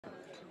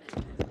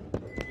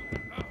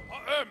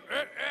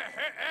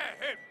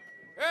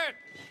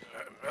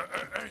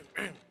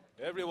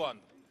Everyone.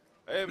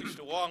 Hey,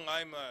 Mr. Wong,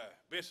 I'm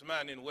best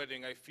man in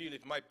wedding. I feel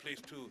it's my place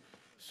to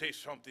say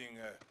something,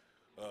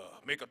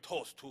 make a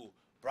toast to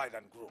bride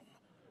and groom.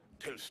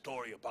 Tell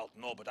story about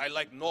Norbert. I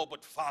like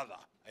Norbert's father.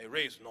 I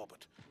raised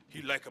Norbert.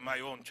 He like my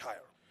own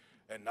child.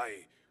 And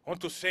I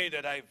want to say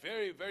that I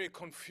very, very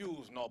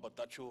confused, Norbert,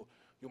 that you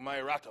my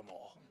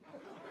Ratamore.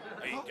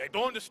 I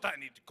don't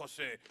understand it, because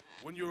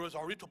when you was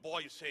a little boy,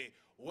 you say,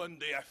 one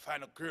day I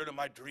find a girl in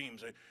my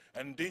dreams,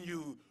 and then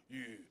you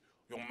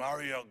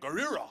marry a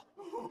gorilla.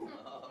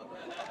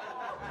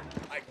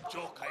 I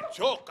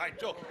joke.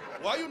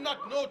 Why you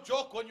not no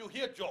joke when you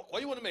hear joke? Why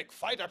you want to make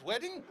fight at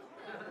wedding?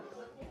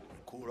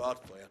 Cool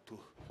out for you to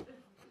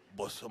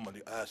bust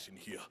somebody's ass in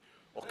here.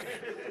 Okay.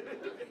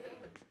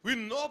 We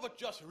know but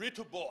just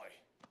little boy.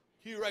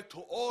 He like to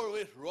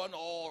always run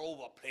all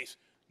over place,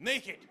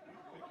 naked.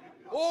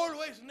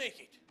 Always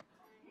naked.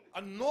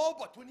 And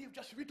Norbert, when he was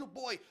just a little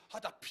boy,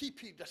 had a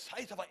pee-pee the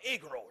size of an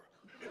egg roll.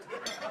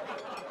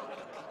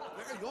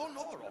 Well, you all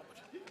know, Robert.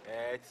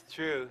 It's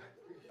true.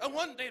 And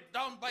one day,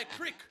 down by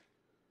creek,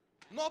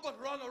 Norbert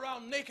run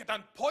around naked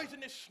and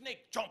poisonous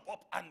snake jump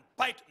up and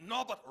bite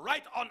Norbert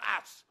right on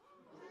ass.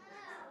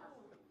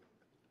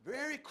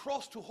 Very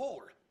close to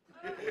hole.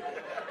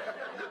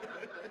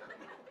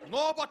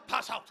 Norbert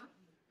pass out.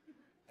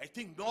 I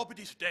think Norbert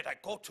is dead. I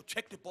go to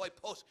check the boy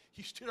pulse.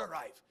 He's still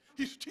alive.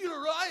 He's still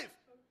alive.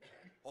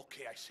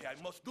 Okay, I say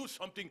I must do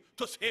something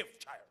to save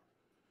child.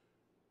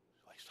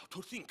 So I start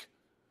to think.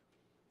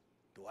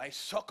 Do I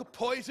suck a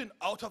poison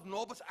out of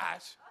Norbert's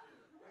ass?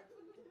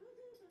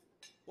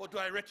 Or do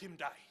I let him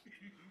die?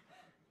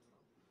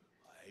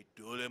 I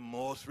do the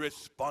most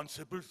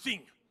responsible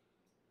thing.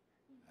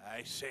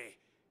 I say,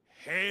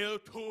 hail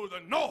to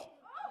the no!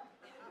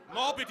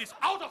 Norbert is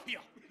out of here!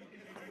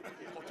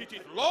 But it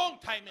is long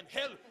time in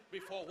hell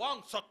before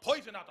Wong sucked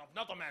poison out of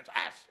another man's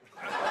ass.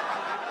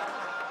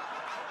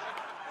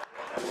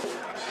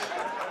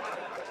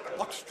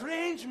 But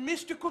strange,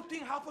 mystical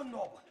thing happened,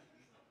 Norbert.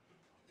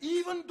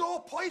 Even though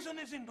poison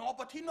is in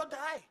Norbert, he not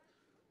die.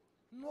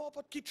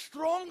 Norbert get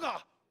stronger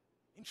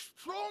and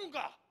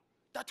stronger.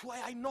 That's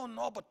why I know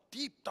Norbert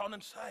deep down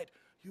inside.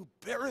 You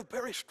very,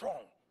 very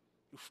strong.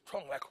 You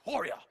strong like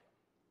warrior.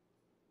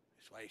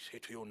 That's why I say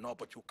to you,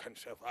 Norbert, you can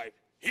survive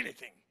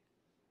anything.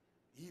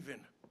 Even.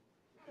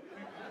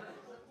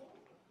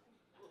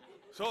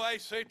 So I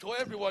say to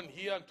everyone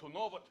here and to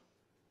Norbert,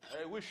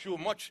 I wish you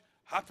much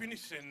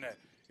happiness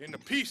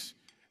and peace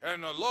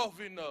and love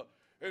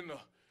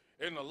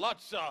and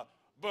lots of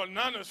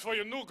bananas for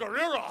your new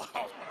gorilla.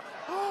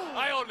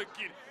 I only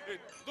kid.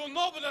 Do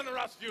Norbert and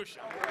Rasputia.